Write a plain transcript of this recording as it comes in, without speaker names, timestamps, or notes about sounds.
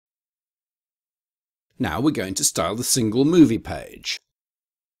Now we're going to style the single movie page.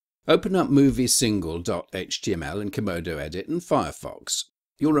 Open up moviesingle.html in Komodo Edit and Firefox.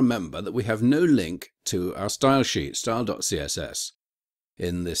 You'll remember that we have no link to our style sheet, style.css,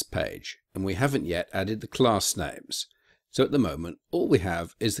 in this page, and we haven't yet added the class names. So at the moment, all we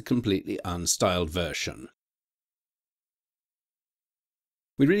have is the completely unstyled version.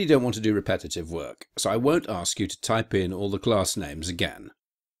 We really don't want to do repetitive work, so I won't ask you to type in all the class names again.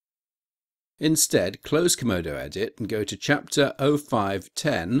 Instead, close Komodo Edit and go to chapter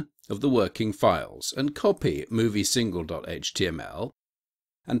 0510 of the working files and copy moviesingle.html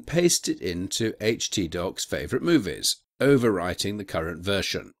and paste it into htdoc's favorite movies, overwriting the current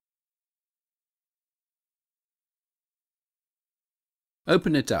version.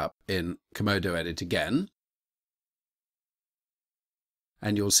 Open it up in Komodo Edit again,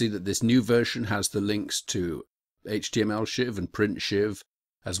 and you'll see that this new version has the links to HTML shiv and print shiv,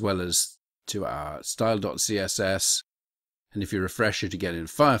 as well as to our style.css. And if you refresh it again in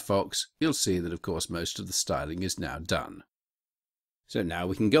Firefox, you'll see that of course most of the styling is now done. So now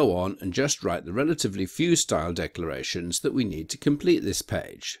we can go on and just write the relatively few style declarations that we need to complete this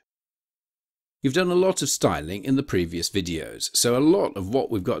page. You've done a lot of styling in the previous videos, so a lot of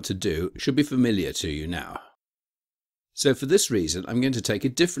what we've got to do should be familiar to you now. So for this reason, I'm going to take a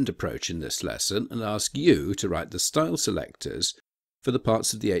different approach in this lesson and ask you to write the style selectors for the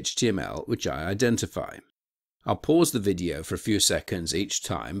parts of the HTML which I identify. I'll pause the video for a few seconds each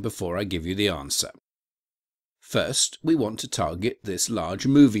time before I give you the answer. First, we want to target this large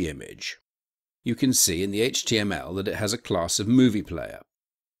movie image. You can see in the HTML that it has a class of movie player.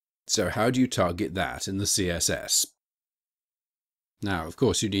 So how do you target that in the CSS? Now, of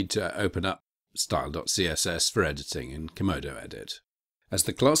course, you need to open up style.css for editing in Komodo Edit. As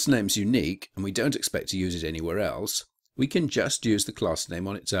the class name's unique and we don't expect to use it anywhere else, we can just use the class name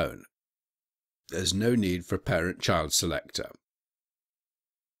on its own. There's no need for a parent-child selector.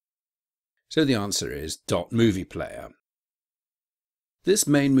 So the answer is .movieplayer. This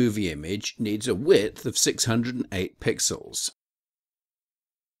main movie image needs a width of 608 pixels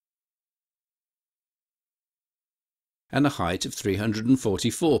and a height of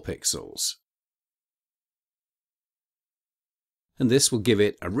 344 pixels. And this will give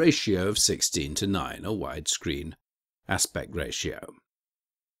it a ratio of 16:9, a widescreen aspect ratio.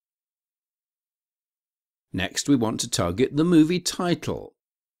 Next, we want to target the movie title.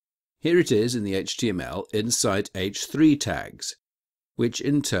 Here it is in the HTML inside h3 tags, which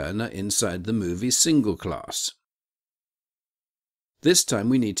in turn are inside the movie single class. This time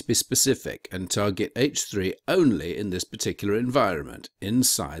we need to be specific and target h3 only in this particular environment,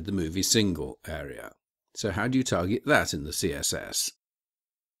 inside the movie single area. So how do you target that in the CSS?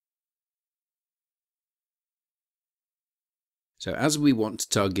 So as we want to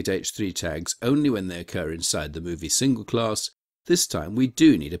target h3 tags only when they occur inside the movie single class, this time we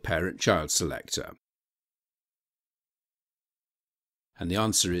do need a parent-child selector. And the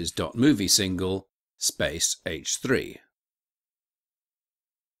answer is .moviesingle space h3.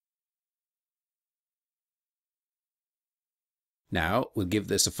 Now we'll give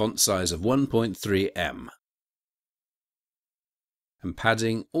this a font size of 1.3 em and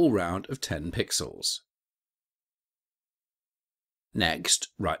padding all round of 10 pixels. Next,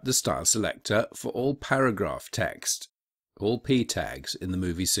 write the style selector for all paragraph text, all p tags in the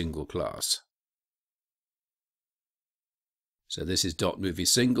movie single class. So this is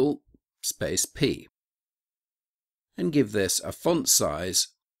 .moviesingle space p, and give this a font size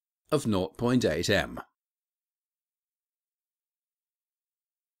of 0.8 em.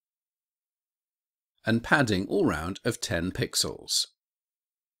 and padding all round of 10 pixels.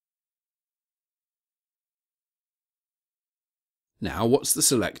 Now, what's the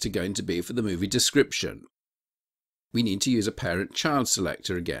selector going to be for the movie description? We need to use a parent-child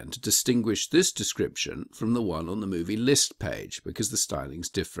selector again to distinguish this description from the one on the movie list page, because the styling's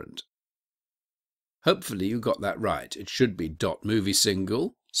different. Hopefully you got that right. It should be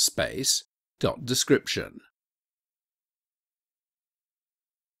 .moviesingle space .description.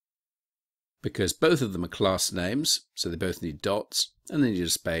 Because both of them are class names, so they both need dots, and they need a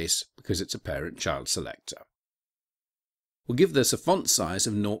space because it's a parent-child selector. We'll give this a font size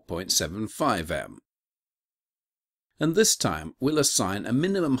of 0.75 em. And this time we'll assign a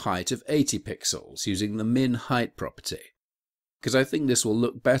minimum height of 80 pixels using the min height property, because I think this will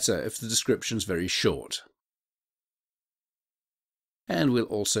look better if the description's very short. And we'll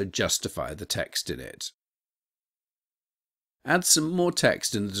also justify the text in it. Add some more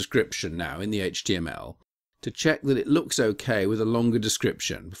text in the description now in the HTML to check that it looks okay with a longer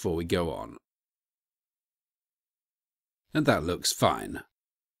description before we go on. And that looks fine.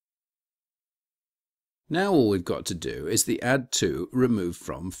 Now all we've got to do is the add to remove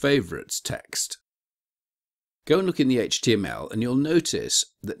from favorites text. Go and look in the HTML and you'll notice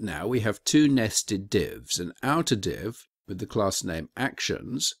that now we have two nested divs, an outer div with the class name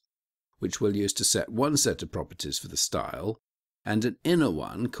actions, which we'll use to set one set of properties for the style, and an inner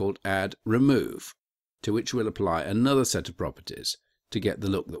one called add remove, to which we'll apply another set of properties to get the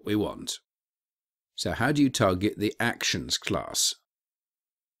look that we want. So how do you target the actions class?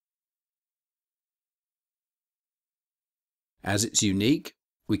 As it's unique,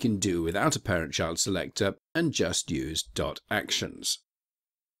 we can do without a parent-child selector and just use .actions.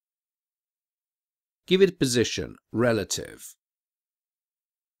 Give it a position relative,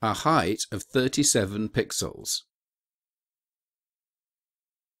 a height of 37 pixels,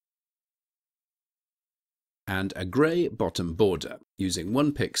 and a grey bottom border using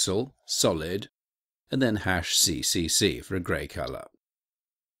 1 pixel, solid, and then #CCC for a grey colour.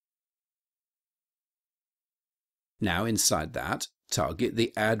 Now inside that, target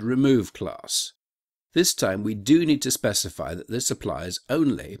the add remove class. This time we do need to specify that this applies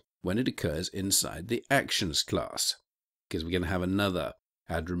only when it occurs inside the actions class, because we're going to have another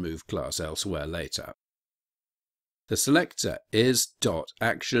add remove class elsewhere later. The selector is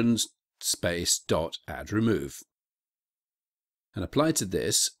 .actions .add remove, and apply to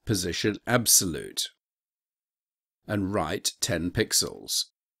this position absolute and right 10 pixels.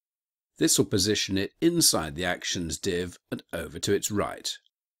 This will position it inside the actions div and over to its right.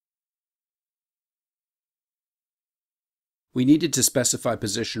 We needed to specify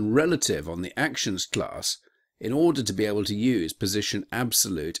position relative on the actions class in order to be able to use position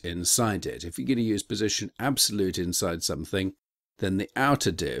absolute inside it. If you're going to use position absolute inside something, then the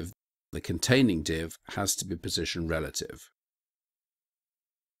outer div, the containing div, has to be position relative.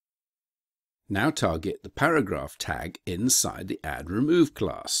 Now target the paragraph tag inside the add remove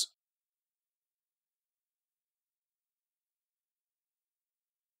class.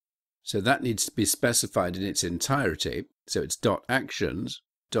 So that needs to be specified in its entirety, so it's .actions,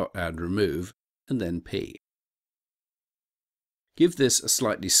 .add remove, and then p. Give this a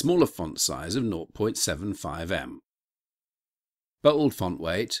slightly smaller font size of 0.75 em. Bold font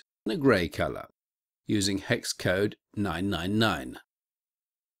weight and a grey colour, using hex code 999.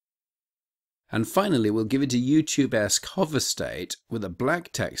 And finally we'll give it a YouTube-esque hover state with a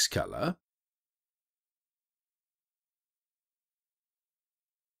black text colour,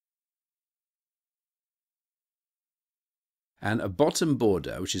 and a bottom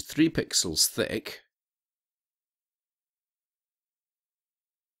border which is 3 pixels thick,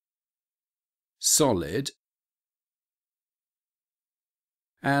 solid,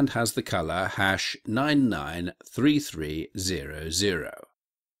 and has the colour #993300.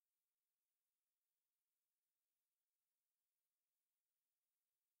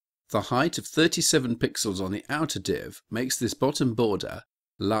 The height of 37 pixels on the outer div makes this bottom border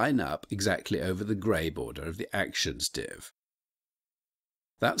line up exactly over the grey border of the actions div.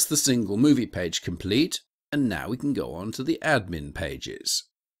 That's the single movie page complete, and now we can go on to the admin pages.